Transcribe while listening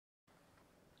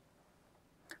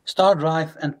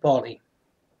Stardrive and Pauli.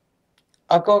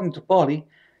 According to Pauli,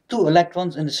 two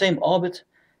electrons in the same orbit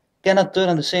cannot turn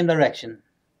in the same direction.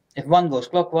 If one goes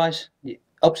clockwise, the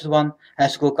opposite one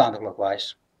has to go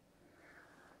counterclockwise.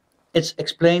 It's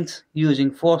explained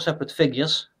using 4 separate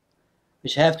figures,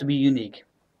 which have to be unique.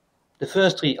 The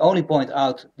first 3 only point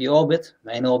out the orbit,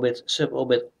 main orbit,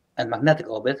 suborbit, and magnetic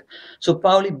orbit, so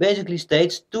Pauli basically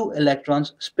states 2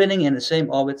 electrons spinning in the same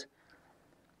orbit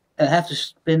and have to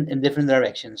spin in different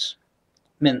directions.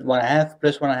 Min 1.5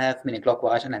 plus 1.5, meaning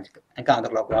clockwise and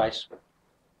counterclockwise.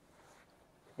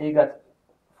 Here you got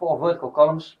 4 vertical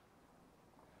columns.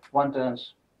 One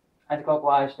turns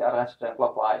anticlockwise, the other has to turn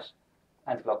clockwise,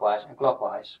 anticlockwise, and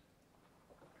clockwise.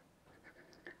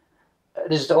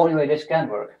 This is the only way this can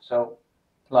work, so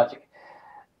logic.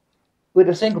 With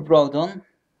a single proton,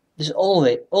 this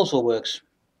also works.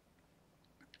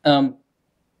 You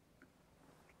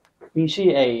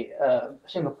see a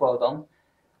single proton.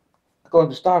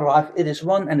 According to Stardrive, it is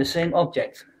one and the same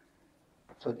object.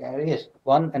 So there it is,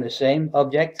 one and the same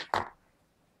object.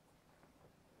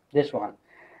 This one.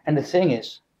 And the thing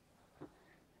is,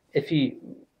 if we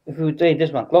rotate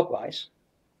this one clockwise,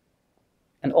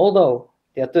 and although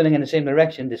they are turning in the same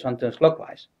direction, this one turns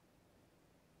clockwise.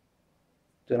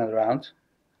 Turn it around,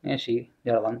 and see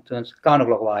the other one turns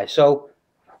counterclockwise. So,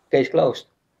 case closed.